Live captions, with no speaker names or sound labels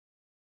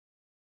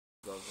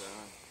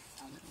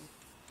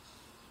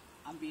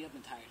I'm beat up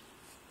and tired.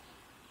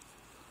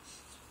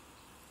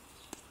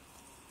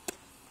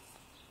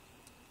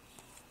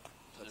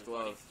 Touch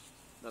glove.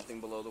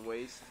 Nothing below the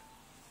waist.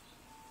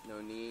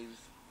 No knees.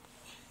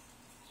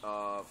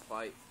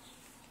 Fight.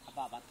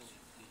 About the way.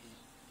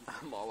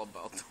 I'm all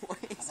about the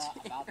waist.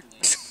 About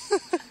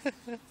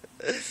the way.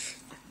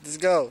 Just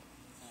go.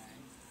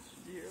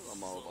 Yeah,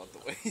 I'm all about the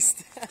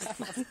waist.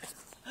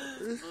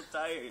 I'm so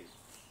tired.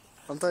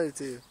 I'm tired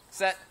too.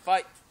 Set,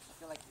 fight, I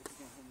feel like it's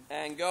gonna hit me.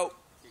 and go.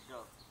 Okay,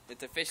 go.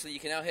 It's officially, you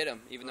can now hit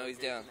him, even though he's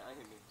down. You can now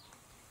hit me.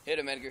 Hit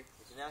him, Edgar. You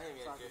can now hit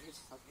me, Edgar.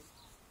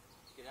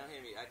 You can now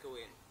hit me. I can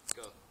win.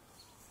 Go.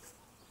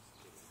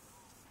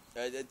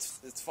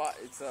 It's fine.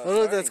 It's Oh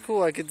look, that's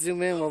cool. I could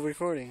zoom in while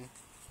recording.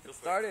 It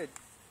started.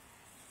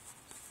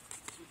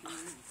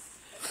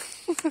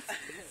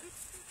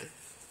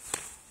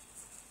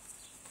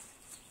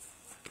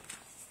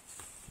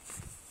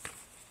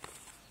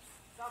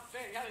 Stop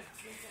fair, you gotta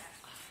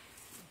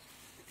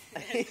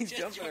He's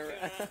jumping around. Are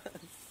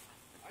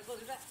you supposed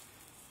to do that?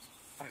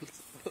 I'm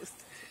supposed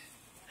to.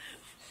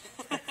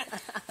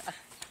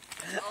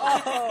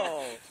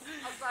 Oh!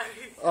 I'm sorry.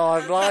 Oh,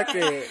 I blocked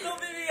it. Don't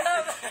beat me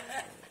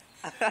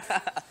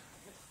up!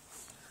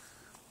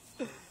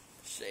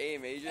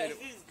 Shame, Adrian.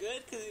 He's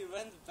good because he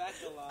runs back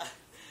a lot.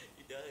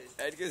 He does.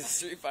 Edgar's a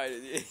street fighter.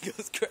 He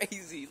goes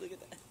crazy. Look at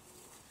that.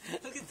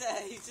 Look at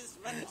that, he just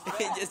runs back.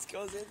 He just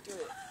goes into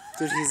it.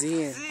 Dude, he's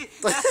Ian. See,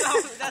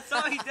 that's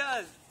all he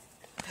does.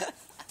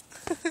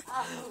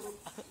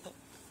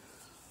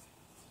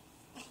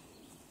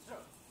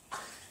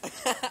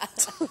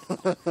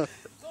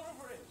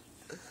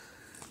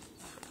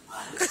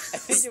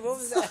 What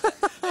was that?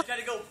 I tried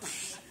to go.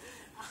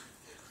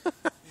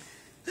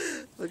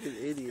 Look at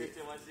idiot.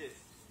 Christian, watch this.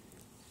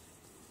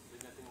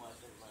 There's nothing to watch.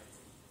 Never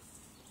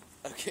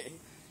mind. Okay.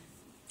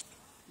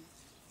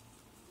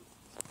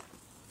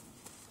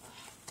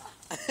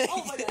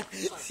 Oh my god.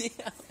 See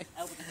how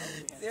Elbow to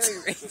elbow. there he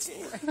reached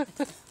for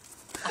it.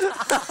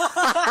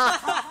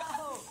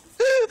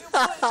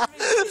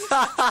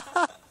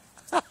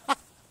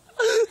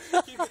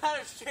 You got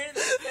him straight in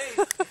the face.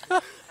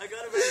 I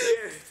got him right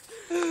here.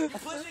 You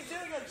pushing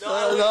too?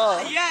 No,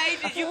 no. Yeah,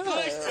 Adrian, you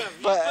pushed him.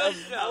 But,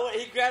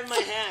 He grabbed my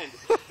hand.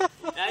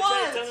 I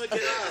tried to tell him to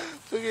get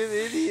off. look at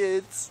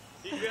idiots.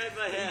 He grabbed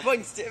my He hand.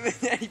 punched him and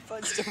then he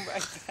punched him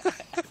right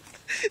back.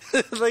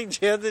 Like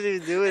Jan didn't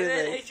even do And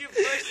then anything. Adrian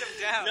pushed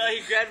him down. No,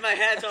 he grabbed my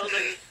hand, so I was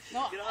like,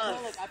 No, Get no,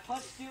 off. look, I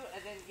punched you,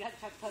 and then you had to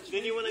try to punch me.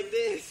 then you went like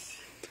this.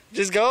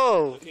 Just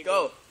go. Okay,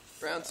 Go.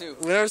 Round 2.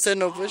 We never said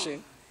no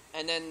pushing.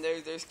 And then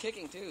there's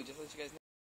kicking too, just to let you guys know.